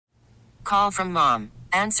Call from mom.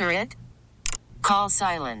 Answer it. Call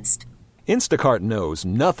silenced. Instacart knows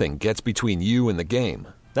nothing gets between you and the game.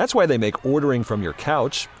 That's why they make ordering from your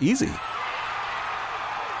couch easy.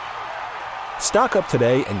 Stock up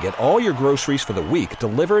today and get all your groceries for the week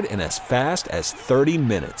delivered in as fast as 30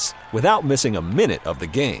 minutes without missing a minute of the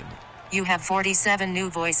game. You have 47 new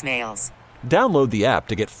voicemails. Download the app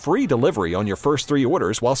to get free delivery on your first 3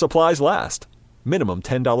 orders while supplies last. Minimum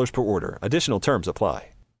 $10 per order. Additional terms apply.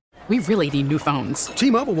 We really need new phones.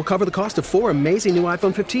 T-Mobile will cover the cost of 4 amazing new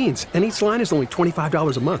iPhone 15s, and each line is only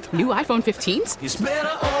 $25 a month. New iPhone 15s? It's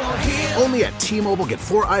better over here. Only at T-Mobile, get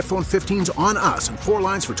 4 iPhone 15s on us and 4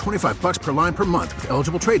 lines for $25 per line per month with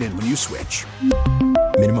eligible trade-in when you switch.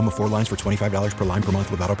 Minimum of 4 lines for $25 per line per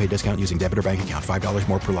month with autopay discount using debit or bank account. $5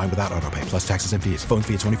 more per line without autopay, plus taxes and fees. Phone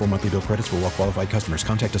fee at 24 monthly bill credits for well-qualified customers.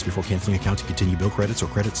 Contact us before canceling account to continue bill credits or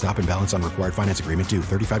credit stop and balance on required finance agreement due.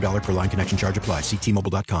 $35 per line connection charge applies. See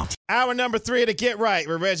T-Mobile.com. Hour number 3 to Get Right.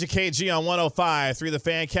 We're Reggie KG on 105.3 The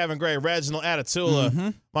Fan. Kevin Gray, Reginald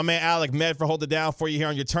Atatula. My man Alec Medford hold it down for you here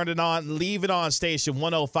on your Turn It On, Leave It On station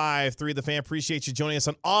 105.3 The Fan. Appreciate you joining us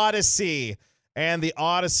on Odyssey and the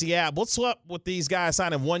Odyssey app. What's up with these guys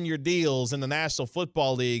signing one-year deals in the National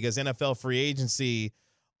Football League as NFL free agency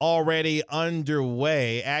already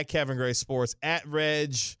underway? At Kevin Gray Sports, at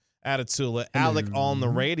Reg Atatula, Alec on the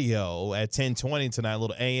radio at 10:20 tonight, a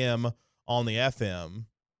little AM on the FM.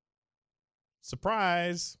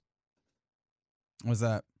 Surprise. What's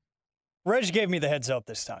that? Reg gave me the heads up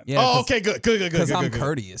this time. Yeah, oh, okay, good. Because I'm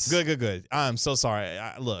courteous. Good. I'm so sorry.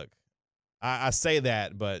 I say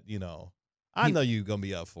that, but, I know you're going to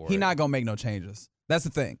be up for it. He's not going to make no changes. That's the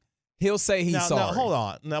thing. He'll say he's sorry. Now, hold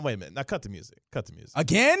on. Now, wait a minute. Now, cut the music.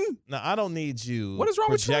 Again? Now, I don't need you what is wrong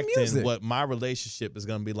projecting with music? What my relationship is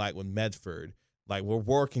going to be like with Medford. Like, we're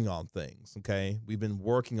working on things, okay? We've been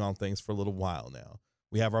working on things for a little while now.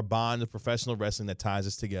 We have our bond of professional wrestling that ties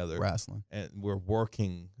us together. Wrestling. And we're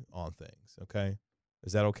working on things, okay?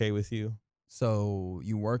 Is that okay with you? So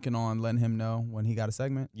you working on letting him know when he got a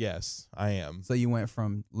segment? Yes, I am. So you went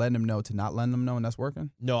from letting him know to not letting him know, and that's working?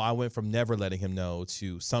 No, I went from never letting him know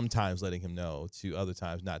to sometimes letting him know to other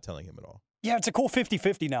times not telling him at all. Yeah, it's a cool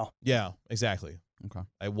 50-50 now. Yeah, exactly. Okay.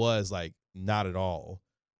 It was like not at all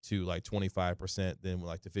to like 25%, then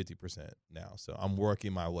like to 50% now. So I'm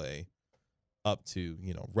working my way up to,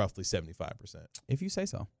 roughly 75%. If you say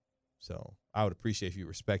so. So I would appreciate if you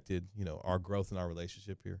respected, our growth in our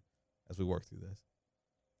relationship here as we work through this.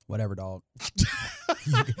 Whatever, dog.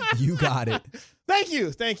 you got it. Thank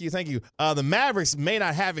you. The Mavericks may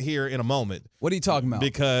not have it here in a moment. What are you talking about?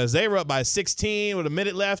 Because they were up by 16 with a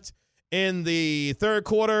minute left in the third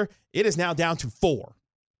quarter. It is now down to 4.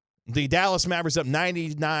 The Dallas Mavericks up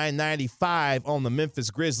 99-95 on the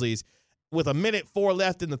Memphis Grizzlies. With a minute 4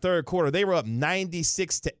 left in the third quarter, they were up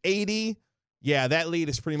 96-80. Yeah, that lead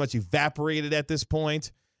is pretty much evaporated at this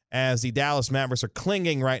point as the Dallas Mavericks are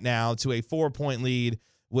clinging right now to a 4-point lead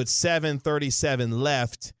with 7:37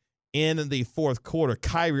 left in the fourth quarter.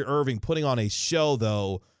 Kyrie Irving putting on a show,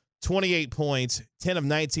 though. 28 points, 10 of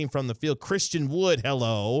 19 from the field. Christian Wood,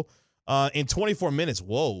 hello. In 24 minutes.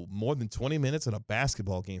 Whoa, more than 20 minutes in a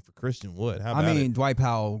basketball game for Christian Wood. How about it? Dwight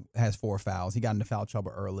Powell has 4 fouls. He got into foul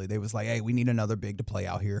trouble early. They was like, hey, we need another big to play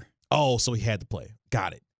out here. Oh, so he had to play.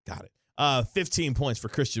 Got it. 15 points for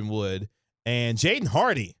Christian Wood. And Jaden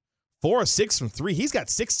Hardy, 4 of 6 from 3. He's got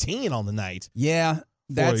 16 on the night. Yeah.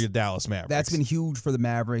 For your Dallas Mavericks. That's been huge for the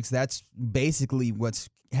Mavericks. That's basically what's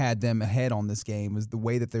had them ahead on this game is the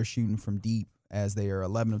way that they're shooting from deep as they are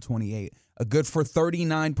 11 of 28. A good for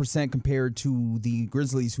 39% compared to the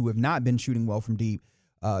Grizzlies who have not been shooting well from deep,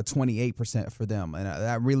 28% for them. And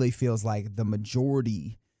that really feels like the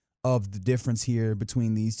majority of the difference here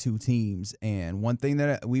between these two teams. And one thing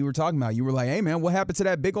that we were talking about, you were like, hey, man, what happened to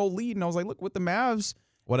that big old lead? And I was like, look, with the Mavs.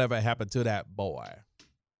 Whatever happened to that boy?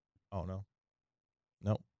 Oh, no.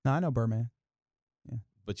 Nope. No, I know Birdman. Yeah.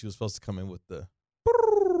 But you were supposed to come in with the.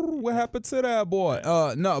 What happened to that boy?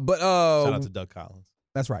 No, but shout out to Doug Collins.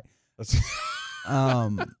 That's right. What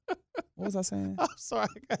was I saying? I'm sorry.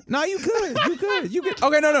 No, you good.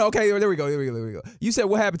 Okay, no. Okay, there we go. You said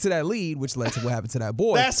what happened to that lead, which led to what happened to that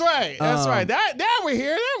boy. That's right. Now we're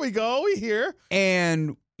here. There we go. We here.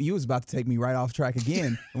 And you was about to take me right off track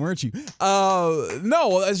again, weren't you?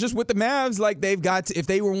 No, it's just with the Mavs. Like they've got to, if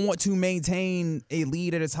they want to maintain a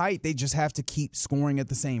lead at its height, they just have to keep scoring at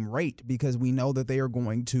the same rate because we know that they are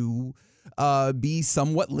going to be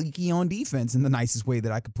somewhat leaky on defense in the nicest way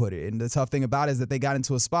that I could put it. And the tough thing about it is that they got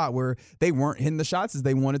into a spot where they weren't hitting the shots as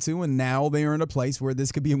they wanted to, and now they are in a place where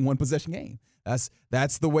this could be a one-possession game.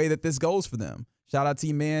 That's the way that this goes for them. Shout out to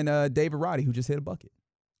you, man, David Roddy, who just hit a bucket.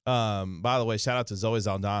 By the way, shout out to Zoe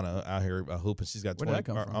Saldana out here hooping. She's got 20. Where did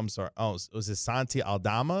that come from? I'm sorry. Oh, was it Santi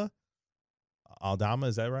Aldama? Aldama,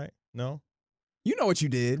 is that right? No? You know what you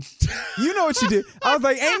did. You know what you did. I was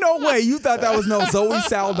like, ain't no way you thought that was no Zoe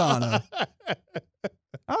Saldana.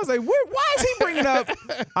 I was like, why is he bringing up?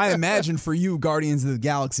 I imagine for you, Guardians of the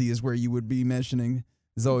Galaxy is where you would be mentioning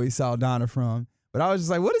Zoe Saldana from. But I was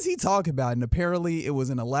just like, what does he talk about? And apparently it was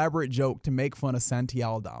an elaborate joke to make fun of Santi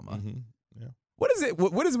Aldama. Mm-hmm. Yeah. What is it?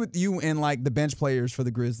 What is with you and like the bench players for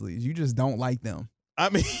the Grizzlies? You just don't like them. I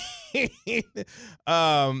mean, it's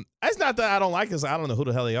not that I don't like us. I don't know who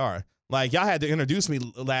the hell they are. Like, y'all had to introduce me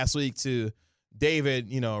last week to David,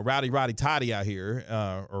 Roddy Toddy out here,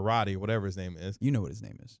 or Roddy, whatever his name is. You know what his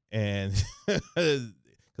name is. And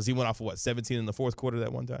because he went off for 17 in the fourth quarter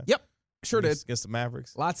that one time? Yep. Sure did. Against the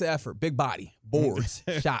Mavericks. Lots of effort, big body, boards,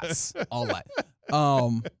 shots, all that.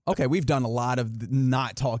 Okay, we've done a lot of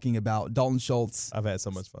not talking about Dalton Schultz. I've had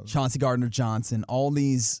so much fun. Chauncey Gardner-Johnson, all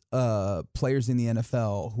these players in the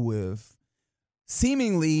NFL who have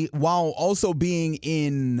seemingly, while also being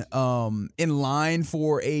in line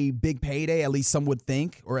for a big payday, at least some would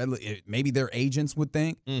think, or maybe their agents would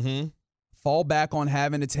think, fall back on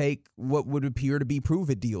having to take what would appear to be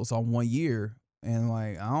prove-it deals on 1 year. And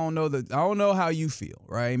like, I don't know how you feel,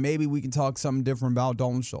 right? Maybe we can talk something different about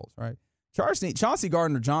Dalton Schultz, right? Chauncey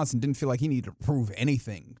Gardner-Johnson didn't feel like he needed to prove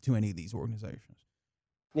anything to any of these organizations.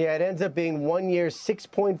 Yeah, it ends up being 1 year,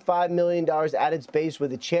 $6.5 million at its base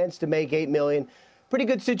with a chance to make $8 million. Pretty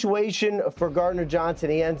good situation for Gardner-Johnson.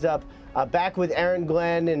 He ends up back with Aaron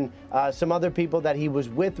Glenn and some other people that he was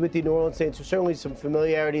with the New Orleans Saints. So certainly some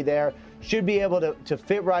familiarity there. Should be able to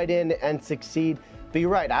fit right in and succeed. But you're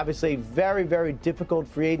right, obviously very, very difficult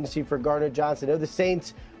free agency for Gardner-Johnson. I know the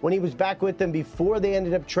Saints, when he was back with them before they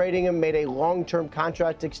ended up trading him, made a long-term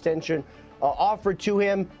contract extension offer to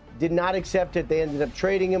him, did not accept it. They ended up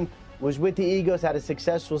trading him, was with the Eagles, had a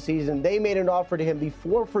successful season. They made an offer to him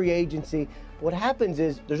before free agency. What happens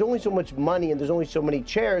is there's only so much money and there's only so many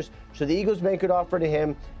chairs, so the Eagles make an offer to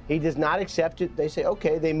him. He does not accept it. They say,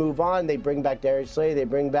 okay, they move on. They bring back Darius Slay. They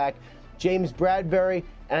bring back James Bradbury.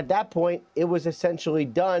 And at that point, it was essentially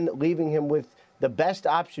done, leaving him with the best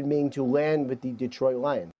option being to land with the Detroit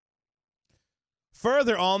Lions.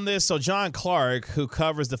 Further on this, so John Clark, who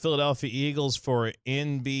covers the Philadelphia Eagles for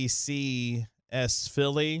NBCS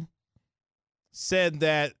Philly, said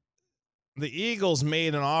that the Eagles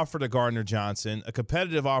made an offer to Gardner-Johnson, a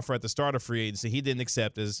competitive offer at the start of free agency. He didn't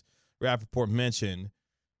accept, as Rappaport mentioned.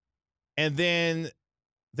 And then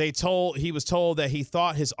he was told that he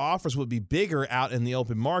thought his offers would be bigger out in the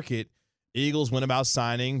open market. Eagles went about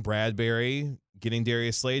signing Bradbury, getting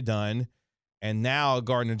Darius Slay done, and now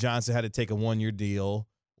Gardner-Johnson had to take a 1-year deal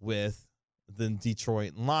with the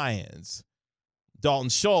Detroit Lions. Dalton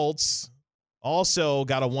Schultz also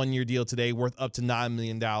got a 1-year deal today worth up to $9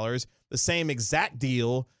 million, the same exact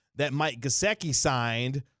deal that Mike Gesicki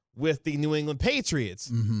signed with the New England Patriots,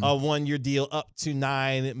 a 1-year deal up to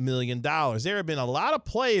 $9 million. There have been a lot of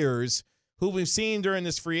players who we've seen during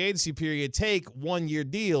this free agency period take 1-year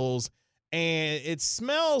deals, and it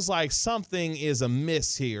smells like something is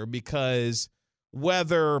amiss here, because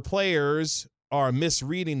whether players are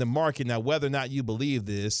misreading the market, now whether or not you believe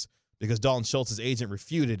this, because Dalton Schultz's agent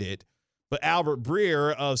refuted it, but Albert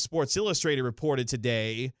Breer of Sports Illustrated reported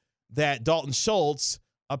today that Dalton Schultz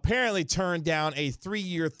apparently turned down a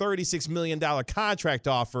 3-year, $36 million contract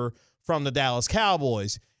offer from the Dallas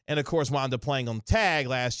Cowboys, and of course wound up playing on tag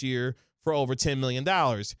last year for over $10 million.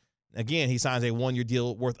 Again, he signs a 1-year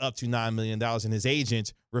deal worth up to $9 million, and his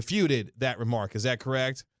agent refuted that remark. Is that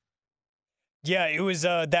correct? Yeah, it was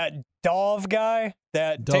that Dove guy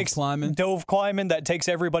that Dove Kleiman that takes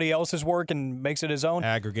everybody else's work and makes it his own.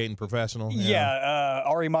 Aggregating professional. Yeah,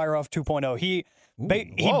 Ari Meirov 2.0.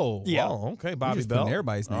 Whoa, okay, Bobby Bell.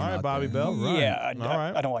 Everybody's name. All right, Bobby Bell. Right. Yeah, all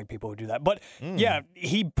right. I don't like people who do that. But yeah,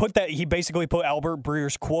 he basically put Albert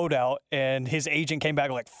Breer's quote out, and his agent came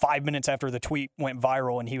back like 5 minutes after the tweet went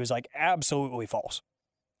viral, and he was like, absolutely false.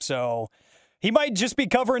 So he might just be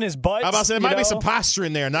covering his butt. I was about to say, there might be some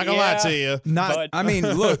posturing there. Not going to lie to you. I mean,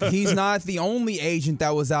 look, he's not the only agent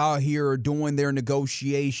that was out here doing their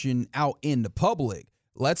negotiation out in the public.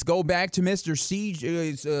 Let's go back to Mr.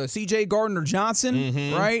 CJ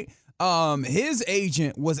Gardner-Johnson, right? His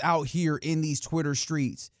agent was out here in these Twitter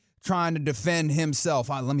streets trying to defend himself.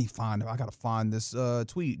 Let me find it. I got to find this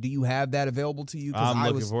tweet. Do you have that available to you? I'm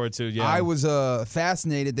looking forward to it, yeah. I was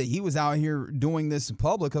fascinated that he was out here doing this in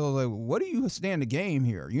public. I was like, what do you stand to gain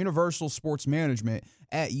here? Universal Sports Management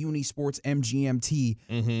at Unisports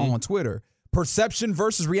MGMT on Twitter. Perception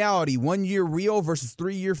versus reality. 1 year real versus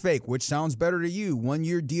 3 year fake. Which sounds better to you? 1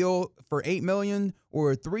 year deal for $8 million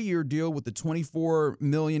or a 3 year deal with the $24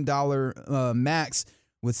 million max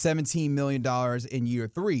with $17 million in year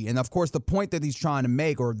 3. And of course, the point that he's trying to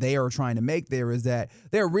make, or they are trying to make there, is that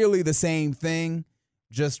they're really the same thing,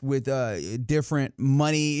 just with different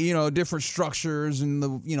money, different structures and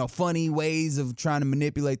the funny ways of trying to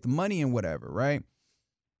manipulate the money and whatever, right?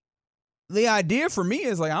 The idea for me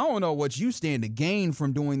is like, I don't know what you stand to gain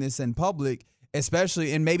from doing this in public,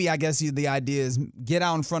 especially, and maybe I guess the idea is get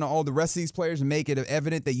out in front of all the rest of these players and make it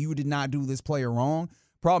evident that you did not do this player wrong.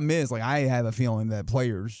 Problem is, like, I have a feeling that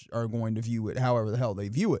players are going to view it however the hell they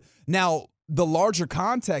view it. Now, the larger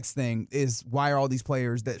context thing is, why are all these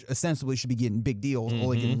players that essentially should be getting big deals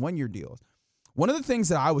only getting 1 year deals? One of the things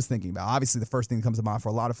that I was thinking about, obviously the first thing that comes to mind for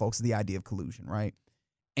a lot of folks is the idea of collusion, right?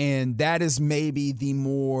 And that is maybe the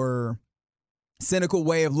more cynical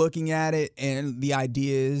way of looking at it, and the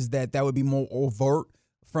idea is that would be more overt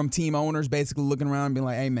from team owners, basically looking around and being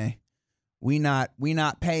like, hey man, we not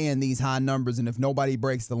paying these high numbers, and if nobody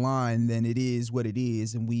breaks the line, then it is what it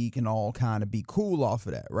is, and we can all kind of be cool off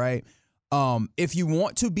of that, right? If you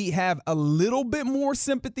want to have a little bit more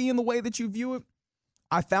sympathy in the way that you view it,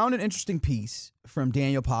 I found an interesting piece from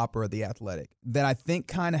Daniel Popper of The Athletic that I think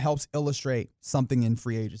kind of helps illustrate something in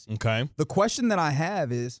free agency. Okay. The question that I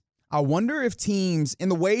have is, I wonder if teams, in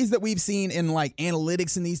the ways that we've seen in like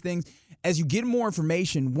analytics and these things, as you get more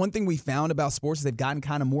information, one thing we found about sports is they've gotten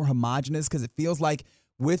kind of more homogenous, because it feels like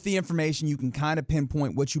with the information, you can kind of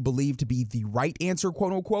pinpoint what you believe to be the right answer,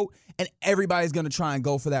 quote unquote, and everybody's going to try and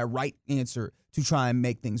go for that right answer to try and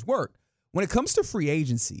make things work. When it comes to free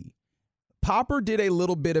agency, Popper did a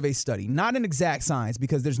little bit of a study, not an exact science,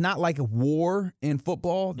 because there's not like a war in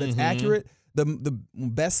football that's accurate. The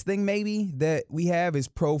best thing maybe that we have is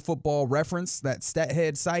Pro Football Reference, that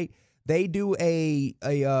StatHead site. They do a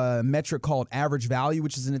metric called average value,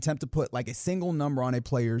 which is an attempt to put like a single number on a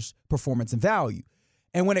player's performance and value.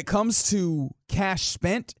 And when it comes to cash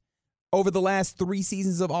spent over the last 3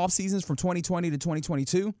 seasons of off seasons from 2020 to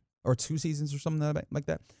 2022, or 2 seasons or something like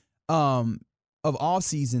that, of off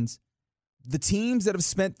seasons, the teams that have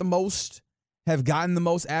spent the most have gotten the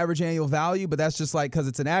most average annual value, but that's just like because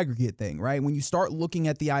it's an aggregate thing, right? When you start looking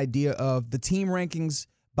at the idea of the team rankings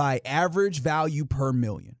by average value per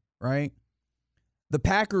million, right? The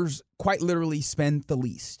Packers quite literally spend the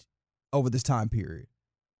least over this time period.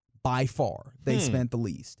 By far, they spent the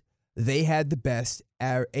least. They had the best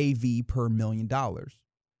AV per $1 million, right?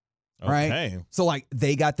 Okay. So, like,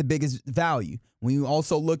 they got the biggest value. When you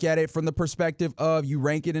also look at it from the perspective of, you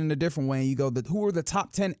rank it in a different way, and you go, who are the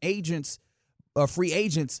top 10 agents, free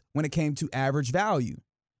agents, when it came to average value?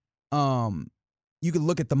 You could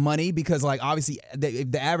look at the money, because, like, obviously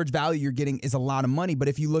the average value you're getting is a lot of money. But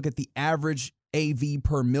if you look at the average AV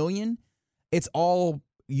per million, it's all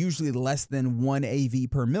usually less than 1 AV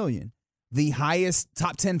per million. The highest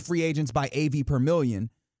top 10 free agents by AV per million,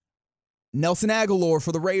 Nelson Aguilar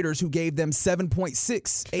for the Raiders, who gave them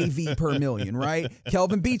 7.6 AV per million, right?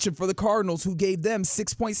 Kelvin Beachum for the Cardinals, who gave them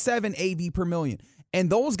 6.7 AV per million. And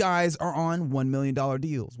those guys are on $1 million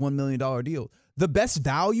deals, $1 million deals. The best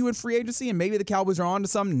value in free agency, and maybe the Cowboys are on to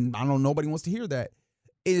something, I don't know, nobody wants to hear that,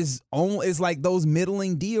 is like those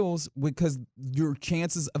middling deals, because your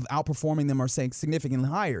chances of outperforming them are saying significantly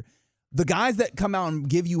higher. The guys that come out and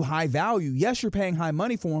give you high value, yes, you're paying high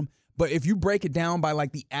money for them, but if you break it down by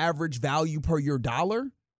like the average value per your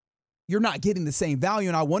dollar, you're not getting the same value.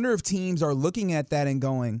 And I wonder if teams are looking at that and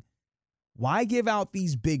going, why give out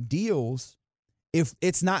these big deals if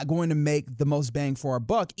it's not going to make the most bang for our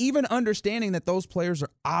buck, even understanding that those players are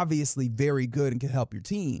obviously very good and can help your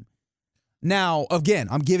team? Now, again,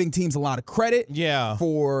 I'm giving teams a lot of credit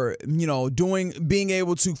for, being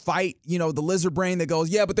able to fight, the lizard brain that goes,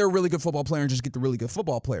 yeah, but they're a really good football player, and just get the really good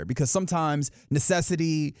football player. Because sometimes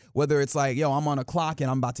necessity, whether it's like, I'm on a clock and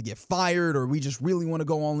I'm about to get fired, or we just really want to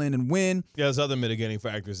go all in and win. Yeah, there's other mitigating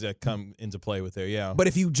factors that come into play with there, yeah. But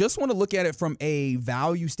if you just want to look at it from a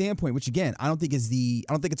value standpoint, which again, I don't think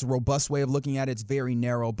it's a robust way of looking at it. It's very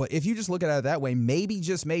narrow. But if you just look at it that way, maybe,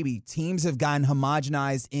 just maybe, teams have gotten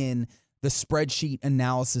homogenized in the spreadsheet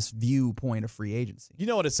analysis viewpoint of free agency. You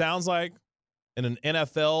know what it sounds like in an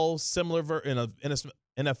NFL in a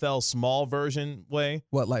NFL small version way?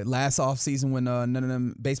 What, like last offseason when none of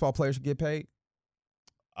them baseball players should get paid?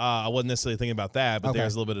 I wasn't necessarily thinking about that, but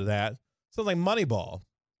there's a little bit of that. Sounds like Moneyball.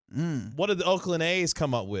 What did the Oakland A's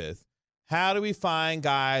come up with? How do we find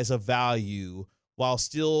guys of value while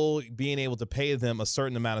still being able to pay them a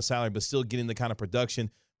certain amount of salary, but still getting the kind of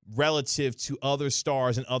production relative to other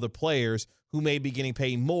stars and other players who may be getting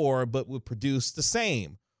paid more but would produce the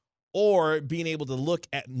same? or being able to look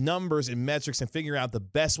at numbers and metrics and figure out the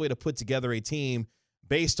best way to put together a team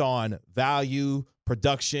based on value,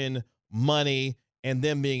 production, money, and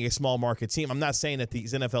them being a small market team. I'm not saying that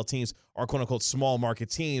these NFL teams are quote unquote small market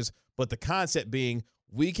teams, but the concept being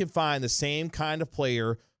we can find the same kind of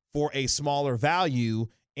player for a smaller value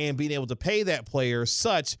and being able to pay that player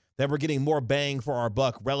such that we're getting more bang for our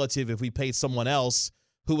buck relative if we paid someone else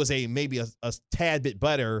who was maybe a tad bit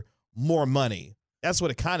better, more money. That's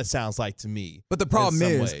what it kind of sounds like to me. But the problem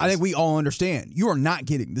is, I think we all understand, you are not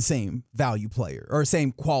getting the same value player or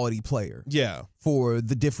same quality player. Yeah. For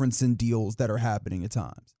the difference in deals that are happening at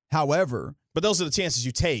times. However. But those are the chances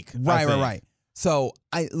you take. Right. So,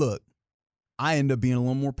 I end up being a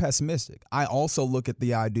little more pessimistic. I also look at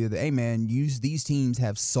the idea that, hey, man, these teams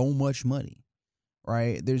have so much money,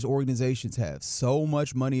 right? There's organizations have so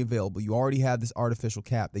much money available. You already have this artificial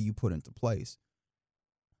cap that you put into place.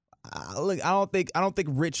 I don't think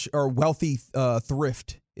rich or wealthy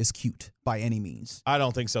thrift is cute by any means. I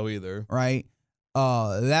don't think so either. Right?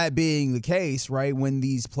 That being the case, right, when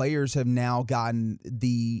these players have now gotten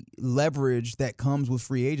the leverage that comes with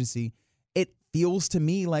free agency, it feels to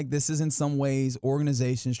me like this is in some ways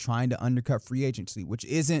organizations trying to undercut free agency, which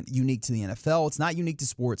isn't unique to the NFL. It's not unique to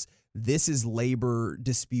sports. This is labor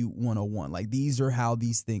dispute 101. Like, these are how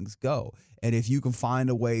these things go. And if you can find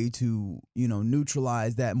a way to,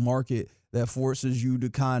 neutralize that market that forces you to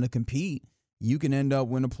kind of compete, you can end up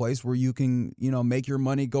in a place where you can, make your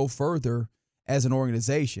money go further as an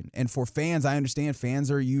organization. And for fans, I understand fans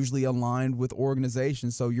are usually aligned with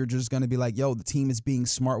organizations. So you're just going to be like, yo, the team is being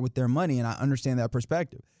smart with their money. And I understand that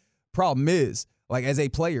perspective. Problem is, like, as a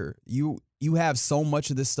player, you have so much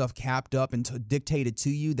of this stuff capped up and dictated to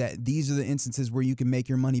you that these are the instances where you can make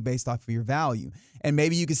your money based off of your value. And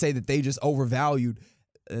maybe you could say that they just overvalued.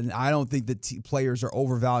 And I don't think that players are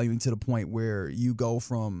overvaluing to the point where you go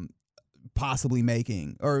from possibly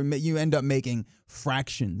making, or you end up making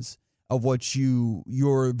fractions of what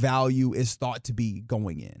your value is thought to be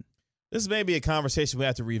going in. This may be a conversation we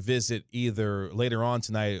have to revisit either later on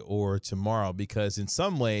tonight or tomorrow, because in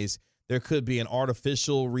some ways there could be an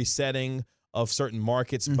artificial resetting of certain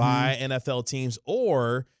markets by NFL teams,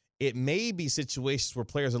 or it may be situations where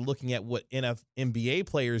players are looking at what NBA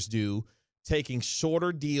players do, taking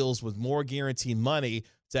shorter deals with more guaranteed money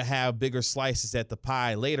to have bigger slices at the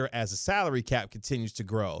pie later as the salary cap continues to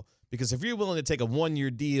grow. Because if you're willing to take a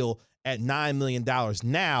one-year deal at $9 million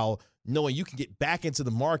now, knowing you can get back into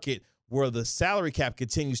the market where the salary cap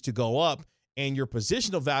continues to go up and your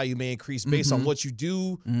positional value may increase based on what you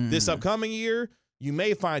do this upcoming year, you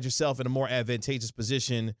may find yourself in a more advantageous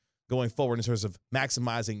position going forward in terms of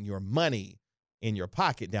maximizing your money in your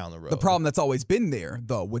pocket down the road. The problem that's always been there,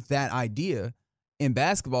 though, with that idea in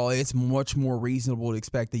basketball, it's much more reasonable to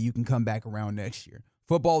expect that you can come back around next year.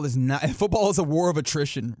 Football is a war of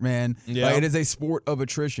attrition, man. Yeah. Like, it is a sport of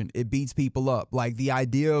attrition. It beats people up. Like, the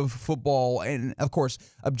idea of football, and of course,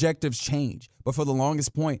 objectives change. But for the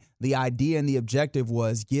longest point, the idea and the objective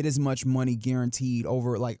was get as much money guaranteed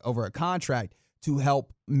over a contract to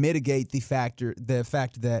help mitigate the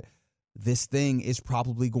fact that this thing is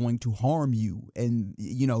probably going to harm you. And,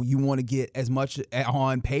 you want to get as much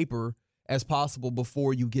on paper as possible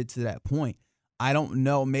before you get to that point. I don't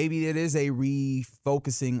know. Maybe it is a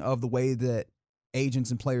refocusing of the way that agents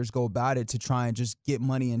and players go about it to try and just get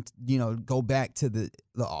money and, go back to the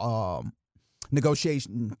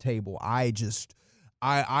negotiation table. I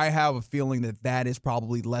have a feeling that is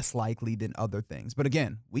probably less likely than other things. But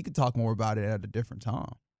again, we could talk more about it at a different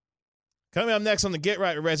time. Coming up next on the Get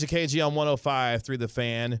Right with Reggie KG on 105.3 The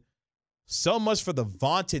Fan. So much for the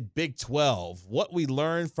vaunted Big 12. What we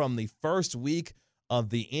learned from the first week of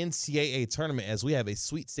the NCAA tournament as we have a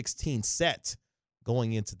Sweet 16 set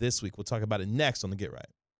going into this week. We'll talk about it next on the Get Right.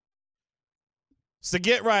 So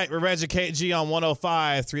Get Right with Reggie KG on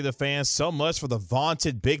 105.3 The Fan. So much for the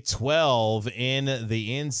vaunted Big 12 in the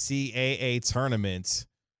NCAA tournament.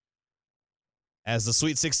 As the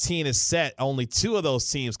Sweet 16 is set, only two of those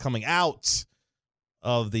teams coming out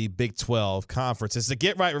of the Big 12 conference. It's the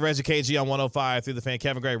Get Right with Reggie KG on 105.3 The Fan.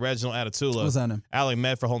 Kevin Gray, Reginald Atatula. What's on him? Alec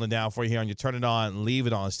Med for holding down for you here on your Turn It On, Leave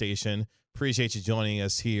It On station. Appreciate you joining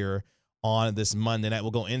us here on this Monday night. We'll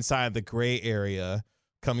go inside the gray area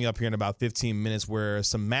coming up here in about 15 minutes where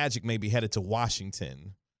some Magic may be headed to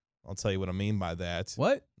Washington. I'll tell you what I mean by that.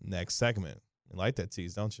 What? Next segment. You like that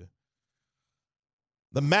tease, don't you?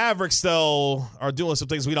 The Mavericks, though, are doing some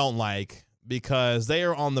things we don't like because they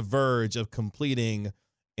are on the verge of completing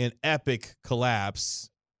an epic collapse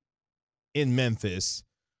in Memphis.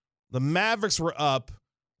 The Mavericks were up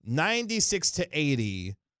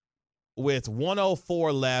 96-80 with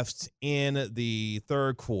 104 left in the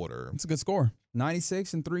third quarter. It's a good score.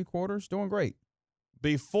 96 and 3/4, doing great.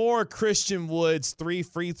 Before Christian Wood's 3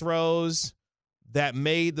 free throws that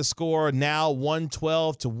made the score now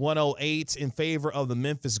 112 to 108 in favor of the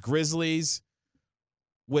Memphis Grizzlies,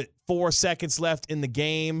 with 4 seconds left in the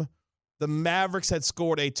game, the Mavericks had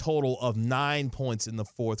scored a total of 9 points in the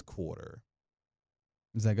fourth quarter.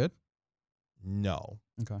 Is that good? No.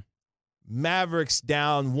 Okay. Mavericks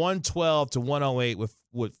down 112 to 108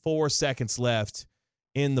 with 4 seconds left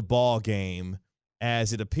in the ball game,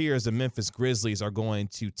 as it appears the Memphis Grizzlies are going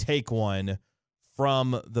to take one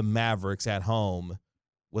from the Mavericks at home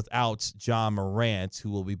without John Morant,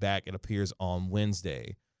 who will be back, it appears, on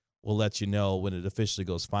Wednesday. We'll let you know when it officially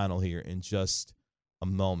goes final here in just a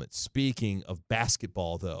moment. Speaking of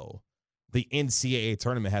basketball, though, the NCAA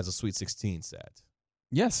tournament has a Sweet 16 set.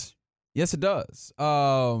 Yes. Yes, it does.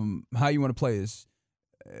 How you want to play this?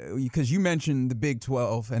 Because you mentioned the Big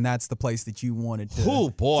 12, and that's the place that you wanted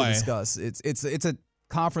to discuss. It's a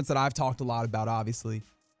conference that I've talked a lot about, obviously,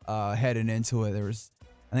 heading into it.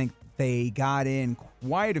 I think they got in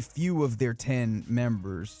quite a few of their 10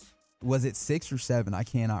 members. Was it 6 or 7? I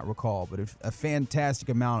cannot recall, but a fantastic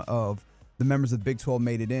amount of the members of the Big 12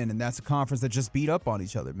 made it in, and that's a conference that just beat up on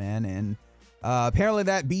each other, man. And apparently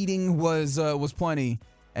that beating was plenty,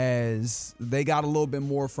 as they got a little bit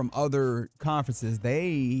more from other conferences.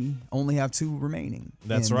 They only have 2 remaining.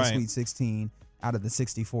 That's in right. The Sweet 16 out of the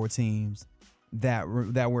 64 teams that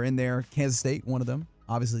were in there. Kansas State, one of them.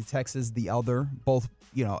 Obviously, Texas, the other. Both,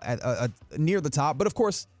 at near the top. But of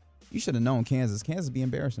course, you should have known Kansas. Kansas be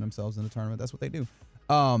embarrassing themselves in the tournament. That's what they do.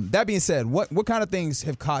 That being said, what kind of things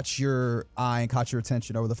have caught your eye and caught your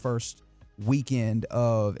attention over the first weekend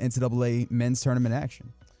of NCAA men's tournament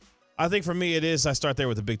action? I think for me I start there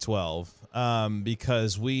with the Big 12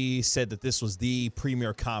 because we said that this was the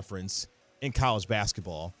premier conference in college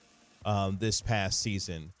basketball this past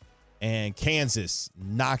season. And Kansas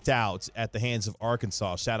knocked out at the hands of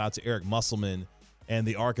Arkansas. Shout out to Eric Musselman and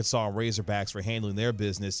the Arkansas Razorbacks for handling their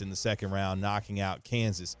business in the second round, knocking out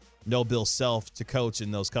Kansas. No Bill Self to coach in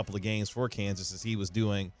those couple of games for Kansas, as he was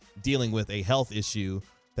dealing with a health issue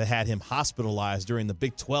that had him hospitalized during the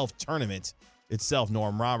Big 12 tournament itself.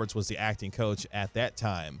 Norm Roberts was the acting coach at that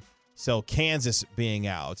time. So Kansas being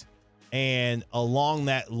out. And along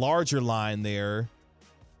that larger line there,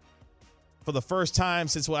 for the first time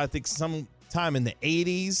since I think sometime in the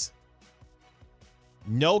 80s,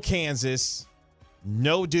 no Kansas,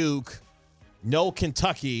 no Duke, no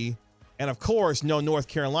Kentucky, and of course no North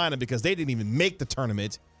Carolina, because they didn't even make the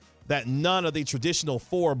tournament, that none of the traditional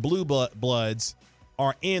 4 blue bloods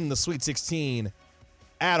are in the Sweet 16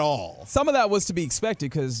 at all. Some of that was to be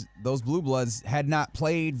expected because those blue bloods had not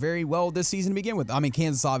played very well this season to begin with. I mean,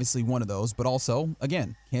 Kansas obviously one of those, but also,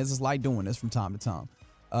 again, Kansas like doing this from time to time.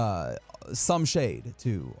 Some shade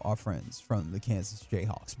to our friends from the Kansas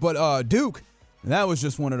Jayhawks. But Duke, that was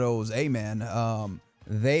just one of those, hey, man,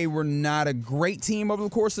 they were not a great team over the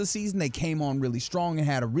course of the season. They came on really strong and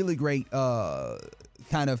had a really great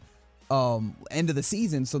kind of end of the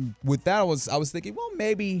season. So with that, I was thinking, well,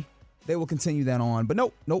 maybe they will continue that on. But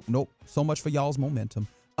nope. So much for y'all's momentum.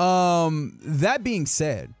 That being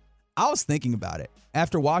said, I was thinking about it.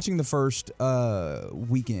 After watching the first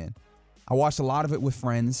weekend, I watched a lot of it with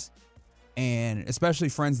friends, and especially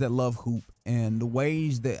friends that love hoop. And the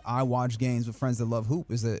ways that I watch games with friends that love hoop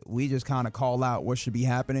is that we just kind of call out what should be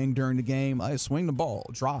happening during the game. Like, swing the ball,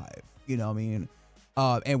 drive, you know what I mean?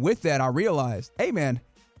 And with that, I realized, hey, man,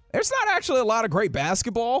 there's not actually a lot of great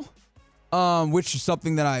basketball, which is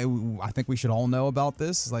something that I think we should all know about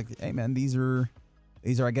this. It's like, hey, man, these are,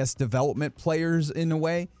 I guess, development players in a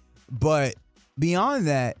way. But beyond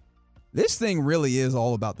that, this thing really is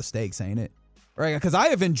all about the stakes, ain't it? Right? Because I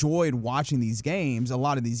have enjoyed watching these games, a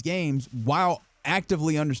lot of these games, while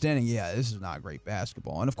actively understanding, yeah, this is not great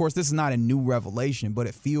basketball. And of course, this is not a new revelation, but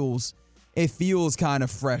it feels kind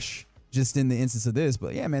of fresh just in the instance of this.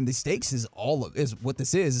 But yeah, man, the stakes is what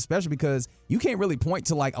this is, especially because you can't really point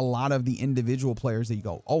to like a lot of the individual players that you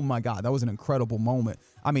go, oh my God, that was an incredible moment.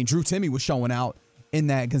 I mean, Drew Timme was showing out in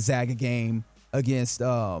that Gonzaga game against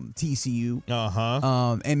TCU.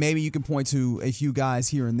 And maybe you can point to a few guys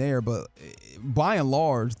here and there, but by and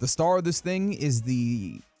large, the star of this thing is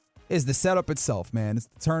the setup itself, man. It's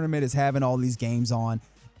the tournament, it's having all these games on.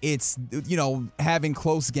 It's, having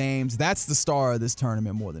close games. That's the star of this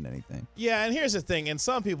tournament more than anything. Yeah, and here's the thing, and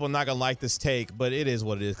some people are not going to like this take, but it is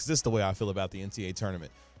what it is, because this is the way I feel about the NCAA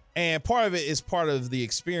tournament. And part of it is part of the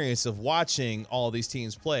experience of watching all these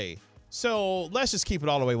teams play. So let's just keep it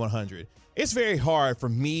all the way 100. It's very hard for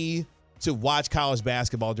me to watch college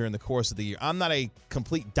basketball during the course of the year. I'm not a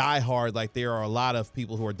complete diehard like there are a lot of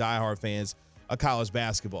people who are diehard fans of college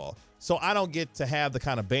basketball. So I don't get to have the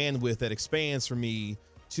kind of bandwidth that expands for me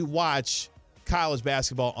to watch college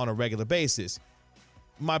basketball on a regular basis.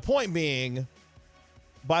 My point being,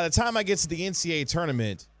 by the time I get to the NCAA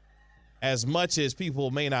tournament, as much as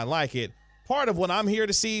people may not like it, part of what I'm here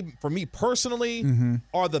to see, for me personally,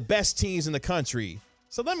 are the best teams in the country.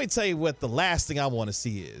 So let me tell you what the last thing I want to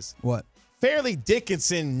see is. What? Fairleigh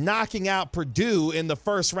Dickinson knocking out Purdue in the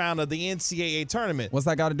first round of the NCAA tournament. What's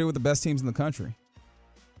that got to do with the best teams in the country?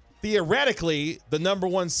 Theoretically, the number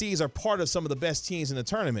one seeds are part of some of the best teams in the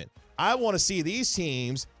tournament. I want to see these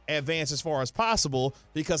teams advance as far as possible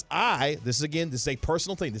because this is a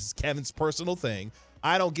personal thing. This is Kevin's personal thing.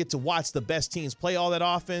 I don't get to watch the best teams play all that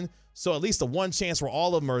often. So at least the one chance where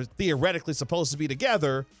all of them are theoretically supposed to be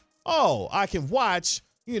together, I can watch,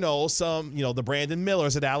 the Brandon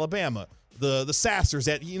Millers at Alabama, the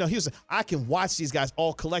Sassers at, Houston. I can watch these guys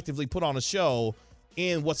all collectively put on a show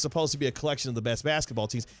in what's supposed to be a collection of the best basketball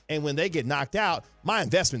teams. And when they get knocked out, my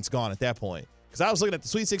investment's gone at that point. Because I was looking at the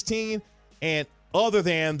Sweet 16, and other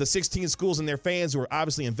than the 16 schools and their fans who are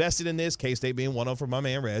obviously invested in this, K-State being one of them for my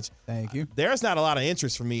man Reg. Thank you. There's not a lot of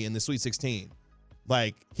interest for me in the Sweet 16.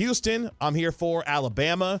 Like Houston, I'm here for.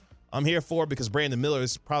 Alabama, I'm here for because Brandon Miller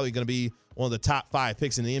is probably going to be one of the top 5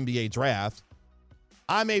 picks in the NBA draft.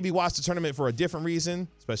 I maybe watched the tournament for a different reason,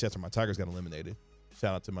 especially after my Tigers got eliminated.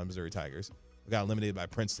 Shout out to my Missouri Tigers. We got eliminated by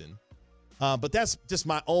Princeton. But that's just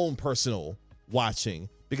my own personal watching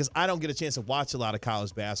because I don't get a chance to watch a lot of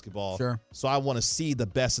college basketball. Sure. So I want to see the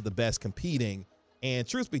best of the best competing. And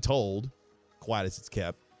truth be told, quiet as it's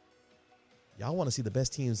kept, y'all want to see the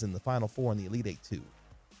best teams in the Final Four and the Elite Eight too.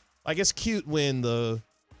 Like it's cute when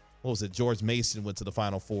George Mason went to the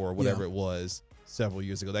Final Four or whatever it was several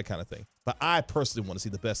years ago, that kind of thing. But I personally want to see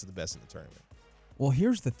the best of the best in the tournament. Well,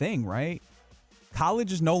 here's the thing, right?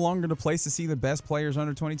 College is no longer the place to see the best players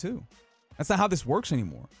under 22. That's not how this works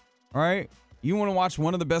anymore. All right? You want to watch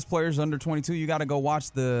one of the best players under 22, you got to go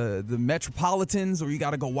watch the Metropolitans or you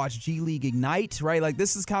got to go watch G League Ignite, right? Like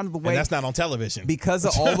this is kind of the way. And that's not on television. Because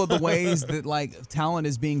of all of the ways that like talent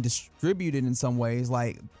is being distributed in some ways,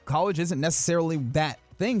 like college isn't necessarily that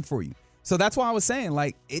thing for you. So that's why I was saying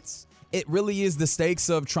like it really is the stakes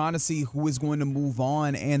of trying to see who is going to move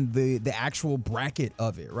on and the actual bracket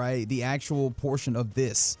of it, right? The actual portion of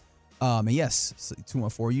this. And yes,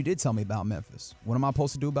 214, you did tell me about Memphis. What am I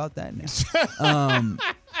supposed to do about that now?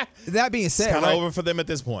 That being said, it's kind of over for them at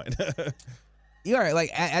this point. Yeah, right. Like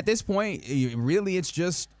at this point, really, it's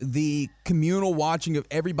just the communal watching of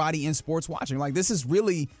everybody in sports watching. Like this is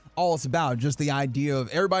really all it's about. Just the idea of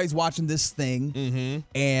everybody's watching this thing,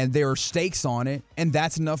 and there are stakes on it, and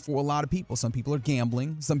that's enough for a lot of people. Some people are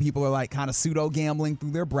gambling. Some people are like kind of pseudo gambling through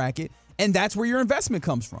their bracket, and that's where your investment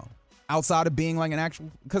comes from. Outside of being like an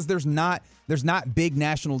actual, because there's not big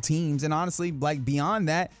national teams, and honestly, like beyond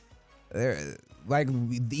that, like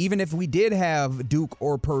even if we did have Duke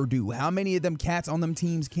or Purdue, how many of them cats on them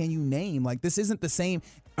teams can you name? Like this isn't the same.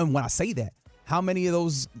 And when I say that, how many of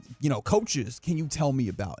those coaches can you tell me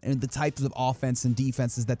about, and the types of offense and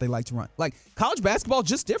defenses that they like to run? Like college basketball is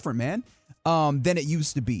just different, man. Than it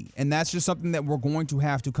used to be. And that's just something that we're going to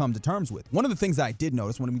have to come to terms with. One of the things that I did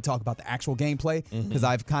notice when we talk about the actual gameplay, because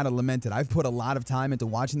I've kind of lamented, I've put a lot of time into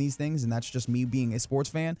watching these things, and that's just me being a sports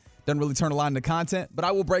fan. Doesn't really turn a lot into content, but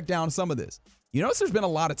I will break down some of this. You notice there's been a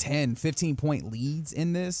lot of 10, 15-point leads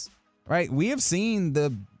in this, right? We have seen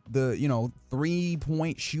the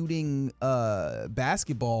 3-point shooting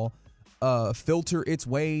basketball filter its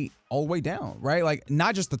way all the way down, right? Like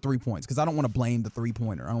not just the 3 points, because I don't want to blame the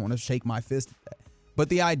 3-pointer. I don't want to shake my fist at that. But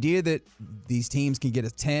the idea that these teams can get a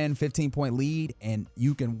 10, 15-point lead and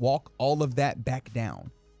you can walk all of that back down.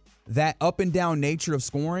 That up and down nature of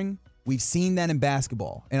scoring, we've seen that in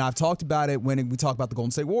basketball. And I've talked about it when we talk about the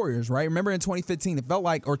Golden State Warriors, right? Remember in 2015, it felt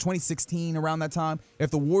like, or 2016 around that time,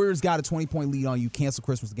 if the Warriors got a 20-point lead on you, cancel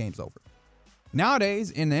Christmas, the game's over.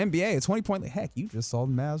 Nowadays, in the NBA, a 20-point lead, heck, you just saw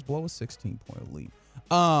the Mavs blow a 16-point lead.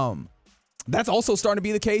 That's also starting to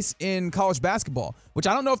be the case in college basketball, which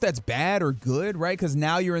I don't know if that's bad or good, right? Because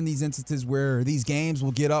now you're in these instances where these games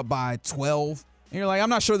will get up by 12, and you're like, I'm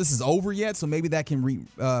not sure this is over yet, so maybe that can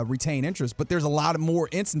retain interest. But there's a lot of more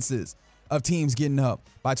instances of teams getting up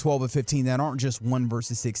by 12 or 15 that aren't just 1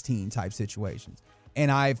 versus 16 type situations. And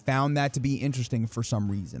I found that to be interesting for some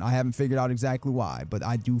reason. I haven't figured out exactly why, but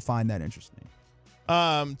I do find that interesting.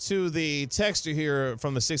 To the texter here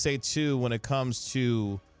from the 682, when it comes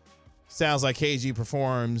to sounds like KG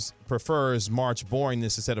prefers March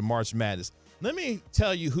boringness instead of March Madness. Let me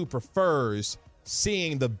tell you who prefers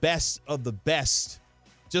seeing the best of the best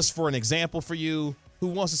just for an example for you, who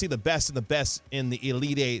wants to see the best of the best in the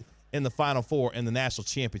Elite Eight, in the Final Four, in the national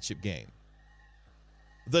championship game?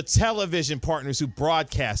 The television partners who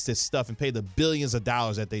broadcast this stuff and pay the billions of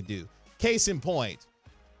dollars that they do. Case in point,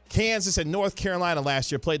 Kansas and North Carolina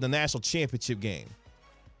last year played the national championship game.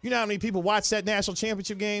 You know how many people watched that national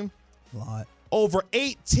championship game? A lot. Over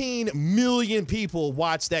 18 million people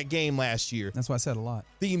watched that game last year. That's why I said a lot.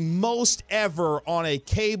 The most ever on a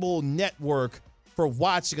cable network for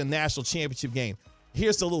watching a national championship game.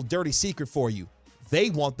 Here's the little dirty secret for you. They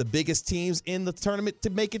want the biggest teams in the tournament to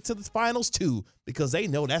make it to the finals too, because they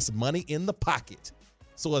know that's money in the pocket.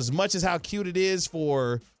 So as much as how cute it is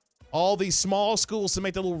for all these small schools to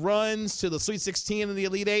make the little runs to the Sweet 16 and the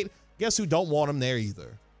Elite Eight, guess who don't want them there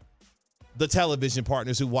either? The television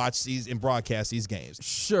partners who watch these and broadcast these games.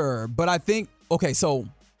 Sure, but I think, okay, so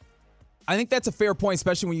I think that's a fair point,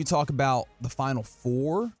 especially when you talk about the Final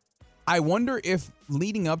Four. I wonder if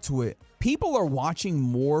leading up to it, people are watching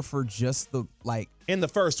more for just the, like... In the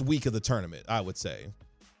first week of the tournament, I would say.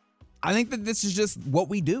 I think that this is just what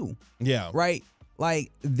we do. Yeah. Right?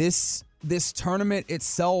 Like, this tournament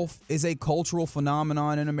itself is a cultural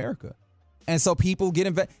phenomenon in America. And so people get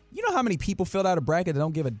invested. You know how many people filled out a bracket that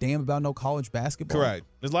don't give a damn about no college basketball? Correct.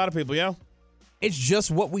 There's a lot of people, yeah. It's just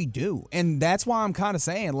what we do. And that's why I'm kind of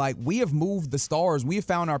saying, like, we have moved the stars. We have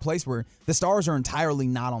found our place where the stars are entirely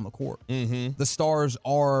not on the court. Mm-hmm. The stars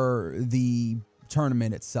are the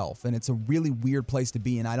tournament itself. And it's a really weird place to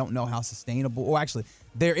be. And I don't know how sustainable. Or actually,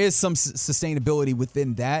 there is some sustainability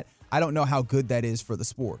within that. I don't know how good that is for the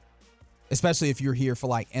sport, especially if you're here for,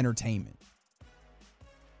 like, entertainment.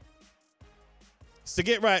 So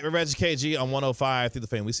get right with Reggie KG on 105 through the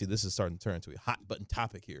Fan. We see this is starting to turn into a hot button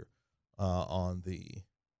topic here on the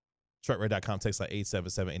TruckRadio.com text line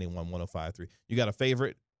 877-881-1053. You got a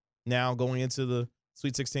favorite now going into the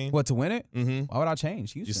Sweet 16? What, to win it? Mm-hmm. Why would I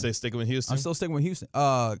change? Houston. You stay sticking with Houston? I'm still sticking with Houston.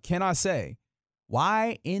 Can I say,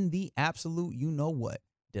 why in the absolute you know what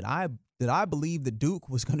did I believe that Duke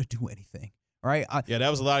was going to do anything? Right? Yeah, that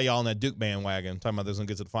was a lot of y'all on that Duke bandwagon talking about they was going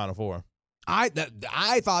to get to the Final Four.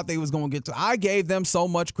 I thought they was going to get to. I gave them so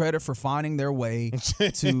much credit for finding their way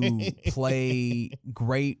to play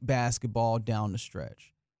great basketball down the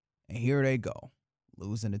stretch. And here they go,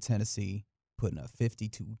 losing to Tennessee, putting up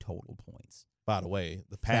 52 total points. By the way,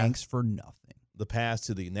 the path, thanks for nothing. The path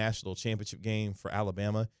to the national championship game for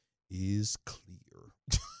Alabama is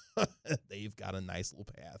clear. They've got a nice little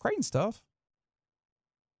path. Creighton stuff.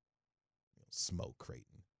 Smoke Creighton.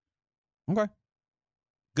 Okay.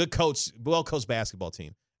 Good coach, well-coached basketball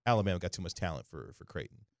team. Alabama got too much talent for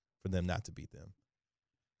Creighton, for them not to beat them.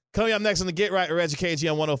 Coming up next on the Get Right with Reggie KG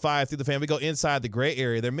on 105 through the Fan, we go inside the gray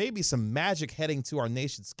area. There may be some magic heading to our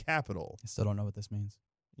nation's capital. I still don't know what this means.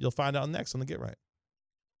 You'll find out next on the Get Right.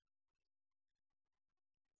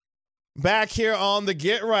 Back here on the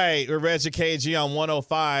Get Right with Reggie KG on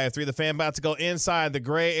 105 through the Fan, about to go inside the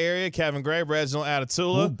gray area. Kevin Gray, Reginald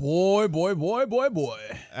Atatula. Oh, boy.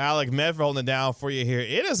 Alec Medford holding it down for you here.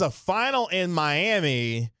 It is a final in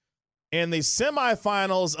Miami in the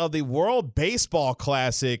semifinals of the World Baseball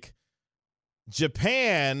Classic.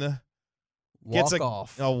 Japan gets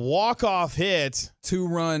a walk-off hit.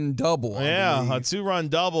 Two-run double. Yeah, a two-run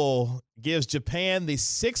double gives Japan the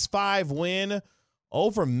 6-5 win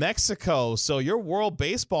over Mexico. So your World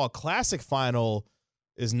Baseball Classic final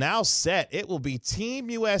is now set. It will be Team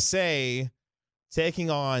USA taking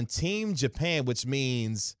on Team Japan, which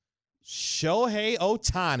means Shohei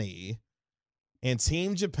Ohtani and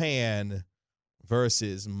Team Japan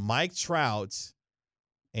versus Mike Trout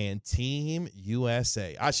and Team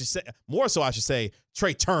USA. I should say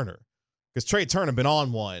Trey Turner, because Trey Turner been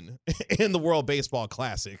on one in the World Baseball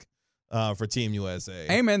Classic. For Team USA.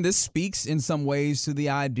 Hey, man, this speaks in some ways to the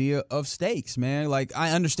idea of stakes, man. Like,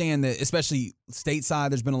 I understand that, especially stateside,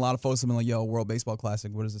 there's been a lot of folks who have been like, yo, World Baseball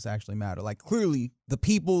Classic, what does this actually matter? Like, clearly, the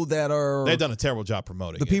people that are... They've done a terrible job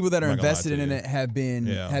promoting the people that are invested in it have been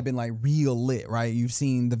like, real lit, right? You've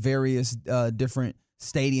seen the various different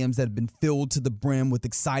stadiums that have been filled to the brim with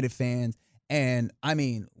excited fans. And, I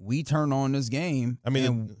mean, we turned on this game. I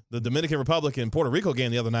mean, the Dominican Republic and Puerto Rico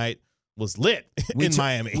game the other night was lit in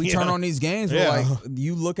Miami. We turn on these games, we're like,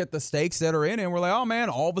 you look at the stakes that are in it, and we're like, oh, man,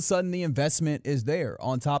 all of a sudden the investment is there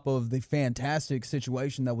on top of the fantastic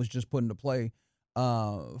situation that was just put into play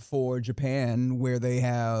for Japan, where they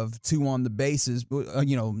have two on the bases,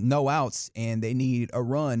 no outs, and they need a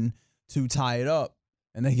run to tie it up,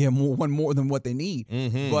 and they get one more than what they need.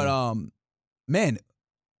 Mm-hmm. But, man,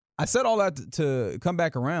 I said all that to come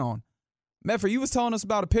back around. Medford, you was telling us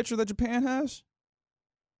about a picture that Japan has?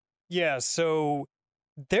 Yeah, so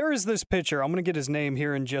there is this pitcher. I'm going to get his name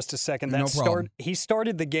here in just a second. No problem. He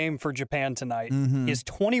started the game for Japan tonight. Mhm. He's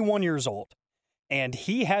 21 years old, and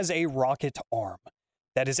he has a rocket arm.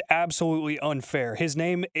 That is absolutely unfair. His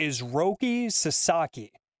name is Roki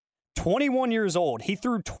Sasaki. 21 years old. He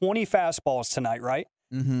threw 20 fastballs tonight, right?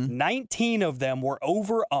 Mm-hmm. 19 of them were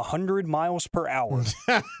over 100 miles per hour.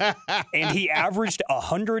 And he averaged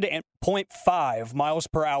 100.5 miles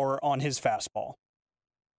per hour on his fastball.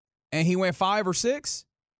 And he went 5 or 6?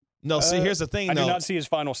 No, see, here's the thing, I though. did not see his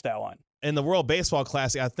final stat line. In the World Baseball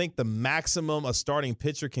Classic, I think the maximum a starting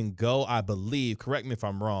pitcher can go, I believe, correct me if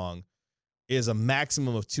I'm wrong, is a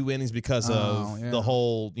maximum of 2 innings because of the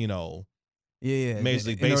whole, Major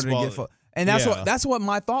League Baseball. And that's what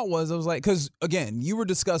my thought was. I was like, because again, you were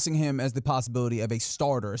discussing him as the possibility of a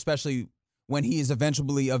starter, especially when he is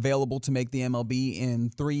eventually available to make the MLB in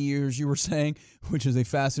 3 years, you were saying, which is a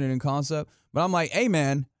fascinating concept. But I'm like, hey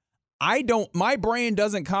man, my brain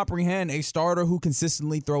doesn't comprehend a starter who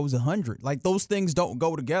consistently throws 100. Like, those things don't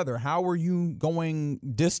go together. How are you going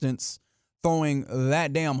distance throwing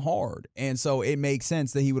that damn hard? And so it makes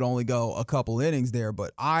sense that he would only go a couple innings there.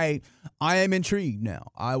 But I am intrigued now.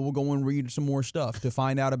 I will go and read some more stuff to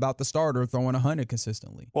find out about the starter throwing 100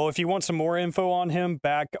 consistently. Well, if you want some more info on him,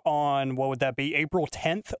 back on, what would that be, April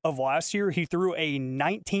 10th of last year, he threw a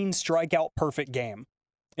 19 strikeout perfect game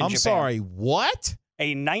in Japan. Sorry, what?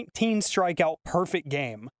 A 19 strikeout perfect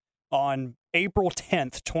game on April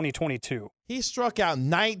 10th, 2022. He struck out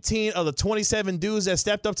 19 of the 27 dudes that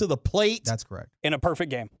stepped up to the plate. That's correct. In a perfect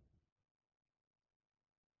game.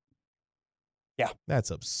 Yeah. That's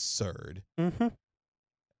absurd. Mm-hmm.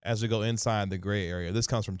 As we go inside the gray area, this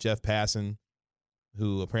comes from Jeff Passan,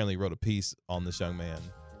 who apparently wrote a piece on this young man.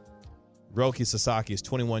 Roki Sasaki is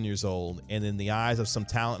 21 years old, and in the eyes of some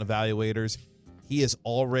talent evaluators, he is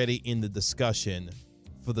already in the discussion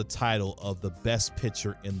for the title of the best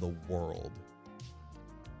pitcher in the world.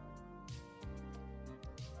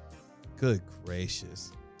 Good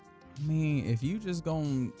gracious. I mean, if you just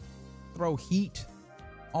gonna throw heat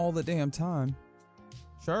all the damn time,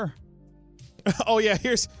 sure. Oh, yeah,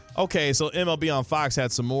 so MLB on Fox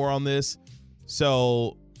had some more on this.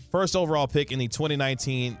 So, first overall pick in the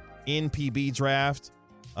 2019 NPB draft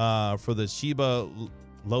for the Chiba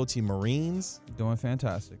Lotte Marines. Doing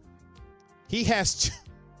fantastic. He has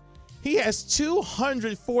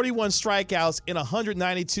 241 strikeouts in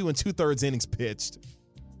 192 and 2/3 innings pitched.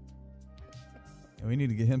 We need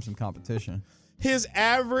to get him some competition. His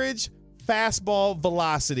average fastball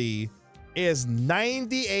velocity is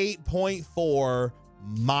 98.4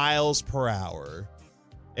 miles per hour.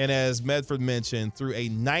 And as Medford mentioned, threw a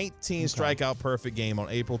 19 strikeout perfect game on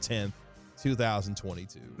April 10th,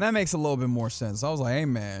 2022. That makes a little bit more sense. I was like, hey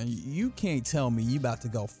man, you can't tell me you about to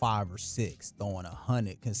go 5 or 6 throwing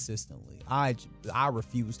 100 consistently. I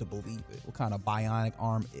refuse to believe it. What kind of bionic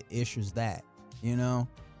arm ish is that? You know?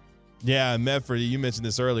 Yeah, Medford, you mentioned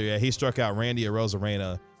this earlier. He struck out Randy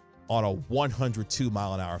Arozarena on a 102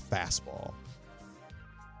 mile an hour fastball.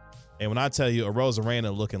 And when I tell you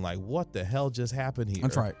Arozarena looking like, what the hell just happened here?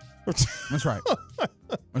 That's right. That's right.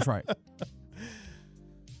 That's right.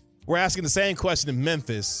 We're asking the same question in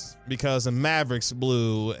Memphis because the Mavericks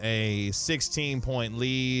blew a 16-point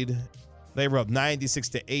lead. They were up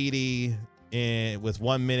 96-80 with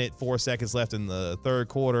 1 minute, 4 seconds left in the third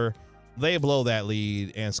quarter. They blow that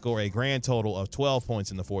lead and score a grand total of 12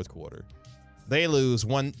 points in the fourth quarter. They lose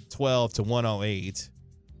 112-108,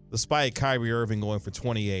 despite Kyrie Irving going for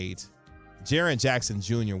 28. Jaren Jackson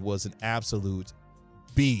Jr. was an absolute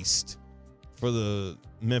beast for the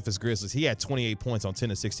Memphis Grizzlies. He had 28 points on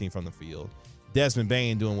 10 of 16 from the field. Desmond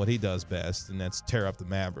Bane doing what he does best, and that's tear up the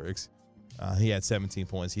Mavericks. He had 17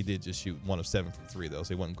 points. He did just shoot 1 of 7 from 3, though,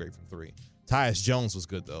 so he wasn't great from 3. Tyus Jones was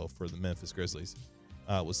good, though, for the Memphis Grizzlies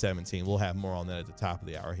with 17. We'll have more on that at the top of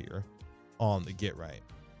the hour here on the Get Right.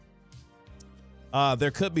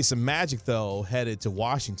 There could be some magic, though, headed to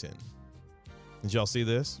Washington. Did y'all see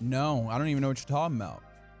this? No, I don't even know what you're talking about.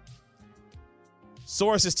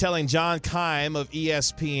 Sources telling John Keim of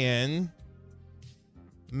ESPN,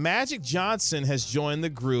 Magic Johnson has joined the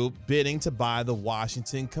group bidding to buy the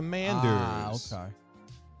Washington Commanders. Okay.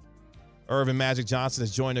 Irvin Magic Johnson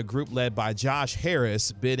has joined a group led by Josh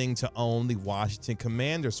Harris bidding to own the Washington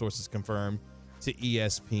Commanders, sources confirmed to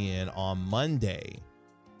ESPN on Monday.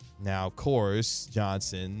 Now, of course,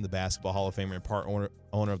 Johnson, the Basketball Hall of Famer and part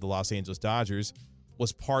owner of the Los Angeles Dodgers,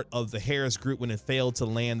 was part of the Harris group when it failed to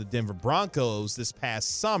land the Denver Broncos this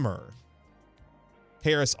past summer.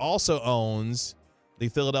 Harris also owns the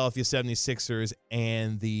Philadelphia 76ers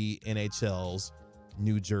and the NHL's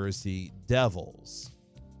New Jersey Devils.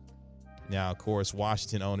 Now, of course,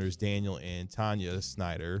 Washington owners Daniel and Tanya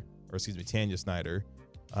Snyder,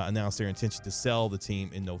 announced their intention to sell the team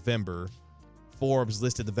in November. Forbes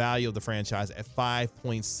listed the value of the franchise at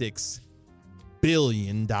 $5.6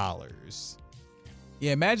 billion.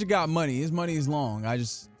 Yeah, Magic got money. His money is long.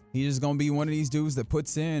 He's just gonna be one of these dudes that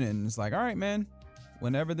puts in and it's like, all right, man,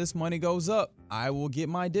 whenever this money goes up, I will get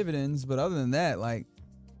my dividends. But other than that, like,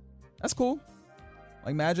 that's cool.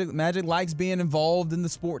 Like Magic likes being involved in the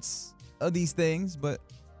sports of these things, but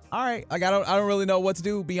all right, like I don't really know what to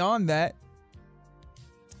do beyond that.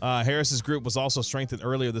 Harris's group was also strengthened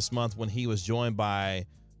earlier this month when he was joined by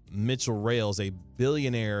Mitchell Rales, a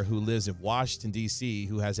billionaire who lives in Washington, D.C.,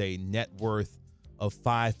 who has a net worth of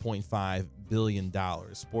 $5.5 billion.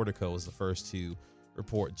 Sportico was the first to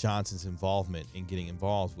report Johnson's involvement in getting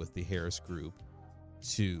involved with the Harris group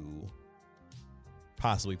to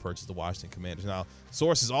possibly purchase the Washington Commanders. Now,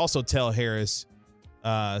 sources also tell Harris,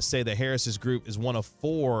 say that Harris's group is one of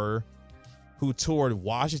 4 who toured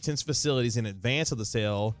Washington's facilities in advance of the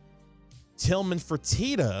sale. Tillman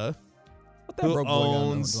Fertitta, who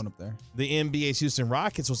owns the NBA's Houston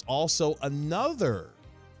Rockets, was also another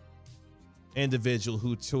individual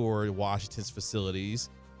who toured Washington's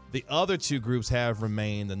facilities. The other 2 groups have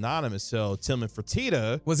remained anonymous. So Tillman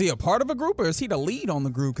Fertitta, was he a part of a group or is he the lead on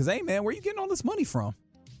the group? Because, hey, man, where are you getting all this money from?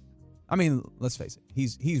 I mean, let's face it,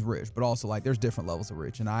 he's rich, but also, like, there's different levels of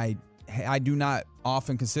rich. And I do not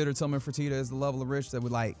often consider Tillman Fertitta as the level of rich that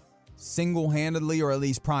would, like, single-handedly or at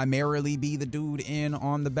least primarily be the dude in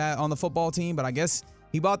on the football team. But I guess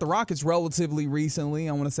he bought the Rockets relatively recently.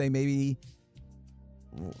 I want to say maybe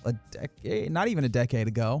a decade, not even a decade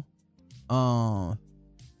ago.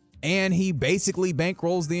 And he basically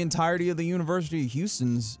bankrolls the entirety of the University of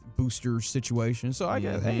Houston's booster situation. So I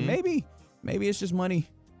guess, hey, maybe it's just money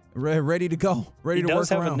ready to go, ready to work around. He does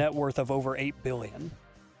have a net worth of over $8 billion.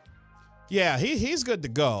 Yeah, he's good to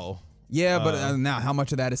go. Yeah, but now how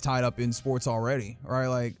much of that is tied up in sports already, right?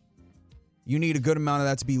 Like, you need a good amount of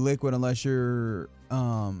that to be liquid unless you're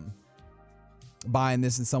buying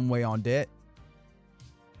this in some way on debt.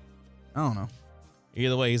 I don't know.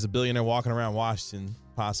 Either way, he's a billionaire walking around Washington,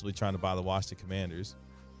 possibly trying to buy the Washington Commanders.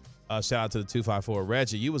 Shout out to the 254.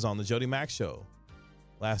 Reggie, you was on the Jody Mack show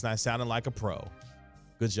last night sounding like a pro.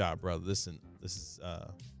 Good job, brother. This is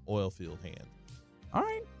oil field hand. All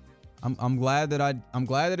right. I'm glad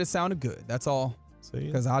that it sounded good. That's all.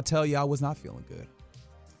 Because I'll tell you, I was not feeling good.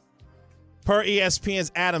 Per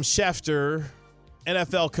ESPN's Adam Schefter,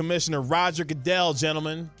 NFL Commissioner Roger Goodell,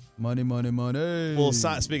 gentlemen. Money.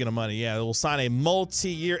 Speaking of money, we'll sign a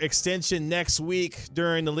multi-year extension next week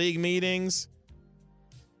during the league meetings.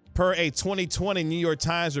 Per a 2020 New York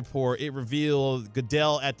Times report, it revealed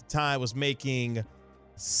Goodell at the time was making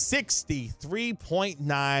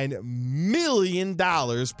 $63.9 million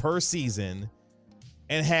per season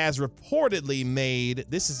and has reportedly made,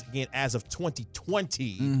 this is again as of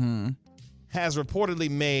 2020, has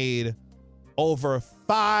reportedly made over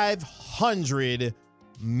 $500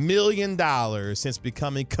 million since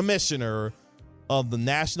becoming commissioner of the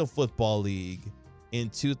National Football League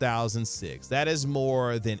in 2006. That is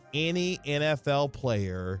more than any NFL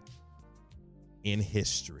player in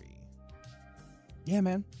history. Yeah,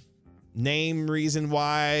 man. Name reason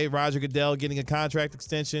why Roger Goodell getting a contract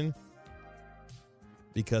extension?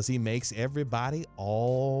 Because he makes everybody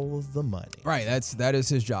all of the money. Right. That is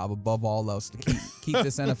his job above all else, to keep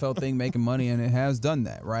this NFL thing making money, and it has done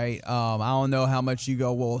that, right? I don't know how much you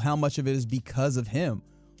go, well, how much of it is because of him,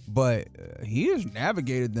 but he has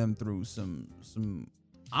navigated them through some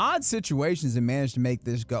odd situations and managed to make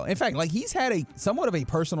this go. In fact, like, he's had a somewhat of a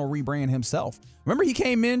personal rebrand himself. Remember, he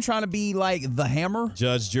came in trying to be like the Hammer,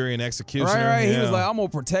 judge, jury, and executioner. Right. Yeah. He was like, I'm gonna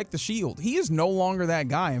protect the shield. He is no longer that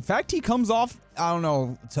guy. In fact, he comes off, I don't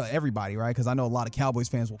know, to everybody, right? Because I know a lot of Cowboys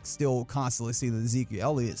fans will still constantly see the Ezekiel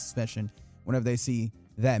Elliott suspension whenever they see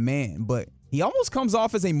that man. But he almost comes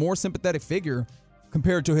off as a more sympathetic figure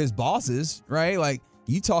compared to his bosses, right? Like,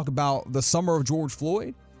 you talk about the summer of George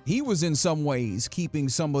Floyd. He was in some ways keeping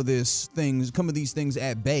some of these things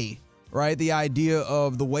at bay, right? The idea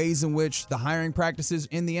of the ways in which the hiring practices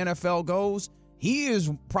in the NFL goes. He is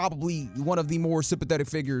probably one of the more sympathetic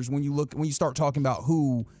figures when you start talking about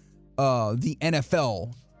who the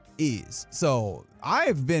NFL is. So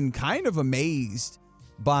I've been kind of amazed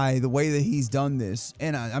by the way that he's done this.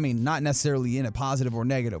 And I mean, not necessarily in a positive or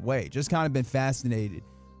negative way, just kind of been fascinated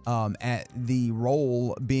at the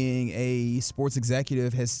role being a sports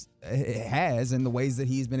executive has and the ways that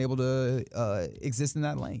he's been able to exist in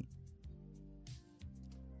that lane.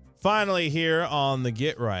 Finally, here on the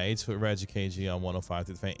Get Right with Reggie KG on 105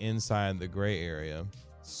 through the Fan, inside the gray area.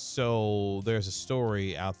 So there's a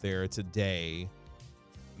story out there today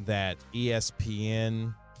that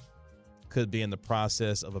ESPN could be in the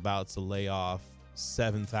process of about to lay off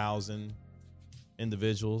 7,000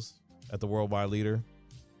 individuals at the worldwide leader.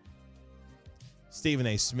 Stephen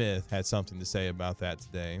A. Smith had something to say about that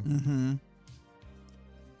today.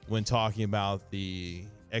 When talking about the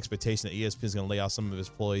expectation that ESPN is going to lay off some of his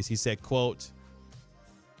employees, he said, quote,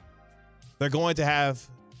 they're going to have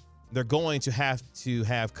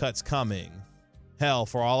cuts coming. Hell,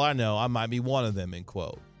 for all I know, I might be one of them, end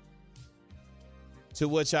quote. To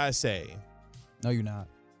which I say, no, you're not.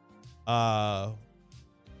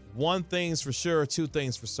 One thing's for sure, two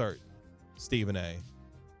things for certain, Stephen A.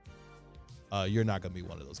 You're not going to be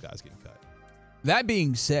one of those guys getting cut. That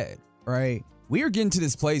being said, right, we are getting to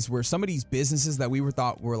this place where some of these businesses that we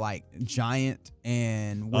thought were like giant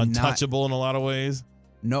and untouchable in a lot of ways.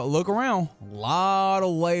 No, look around. A lot of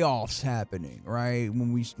layoffs happening, right?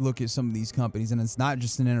 When we look at some of these companies, and it's not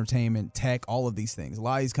just in entertainment, tech, all of these things. A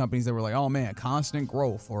lot of these companies that were like, oh man, constant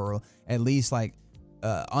growth, or at least like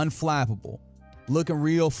unflappable, looking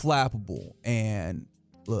real flappable. And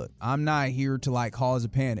look, I'm not here to like cause a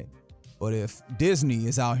panic, but if Disney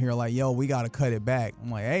is out here like, yo, we got to cut it back,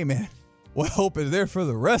 I'm like, hey man, what hope is there for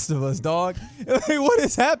the rest of us, dog? What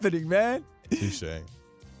is happening, man? Touche.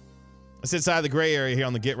 It's inside the gray area here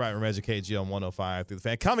on the Get Right from Reggie KG on 105 through the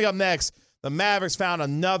Fan. Coming up next, the Mavericks found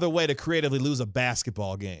another way to creatively lose a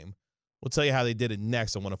basketball game. We'll tell you how they did it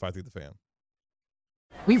next on 105 through the Fan.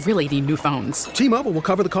 We really need new phones. T-Mobile will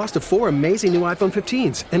cover the cost of 4 amazing new iPhone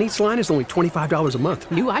 15s, and each line is only $25 a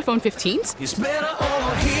month. New iPhone 15s? It's better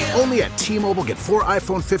over here. Only at T-Mobile, get 4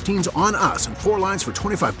 iPhone 15s on us and 4 lines for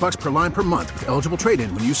 $25 per line per month with eligible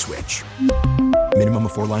trade-in when you switch. Minimum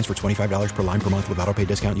of 4 lines for $25 per line per month with autopay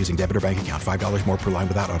discount using debit or bank account. $5 more per line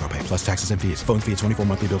without autopay, plus taxes and fees. Phone fee at 24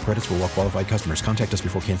 monthly bill credits for well-qualified customers. Contact us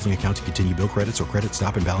before canceling account to continue bill credits or credit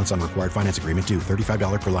stop and balance on required finance agreement due.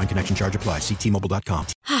 $35 per line connection charge applies. See T-Mobile.com.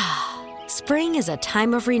 Spring is a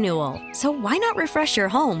time of renewal, so why not refresh your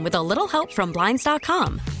home with a little help from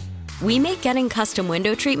Blinds.com? We make getting custom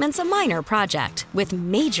window treatments a minor project with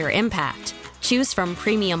major impact. Choose from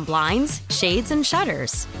premium blinds, shades, and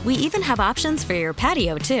shutters. We even have options for your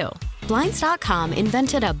patio, too. Blinds.com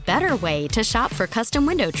invented a better way to shop for custom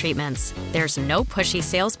window treatments. There's no pushy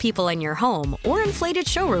salespeople in your home or inflated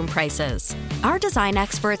showroom prices. Our design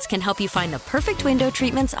experts can help you find the perfect window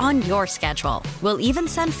treatments on your schedule. We'll even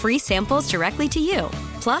send free samples directly to you.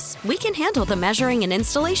 Plus, we can handle the measuring and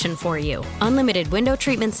installation for you. Unlimited window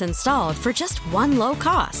treatments installed for just one low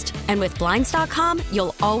cost. And with Blinds.com,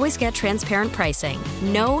 you'll always get transparent pricing.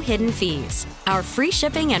 No hidden fees. Our free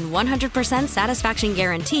shipping and 100% satisfaction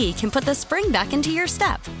guarantee can put the spring back into your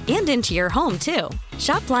step and into your home, too.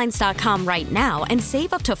 Shop Blinds.com right now and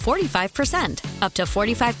save up to 45%. Up to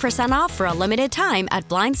 45% off for a limited time at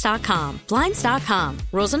Blinds.com. Blinds.com.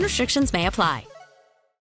 Rules and restrictions may apply.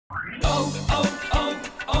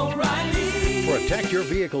 Protect your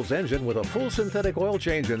vehicle's engine with a full synthetic oil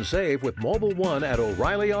change and save with Mobil 1 at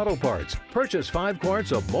O'Reilly Auto Parts. Purchase 5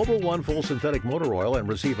 quarts of Mobil 1 full synthetic motor oil and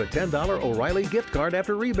receive a $10 O'Reilly gift card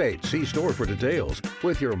after rebate. See store for details.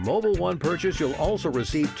 With your Mobil 1 purchase, you'll also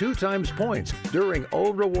receive 2 times points during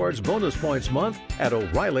O Rewards Bonus Points Month at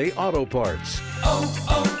O'Reilly Auto Parts.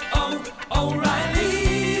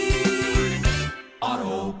 O'Reilly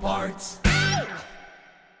Auto Parts.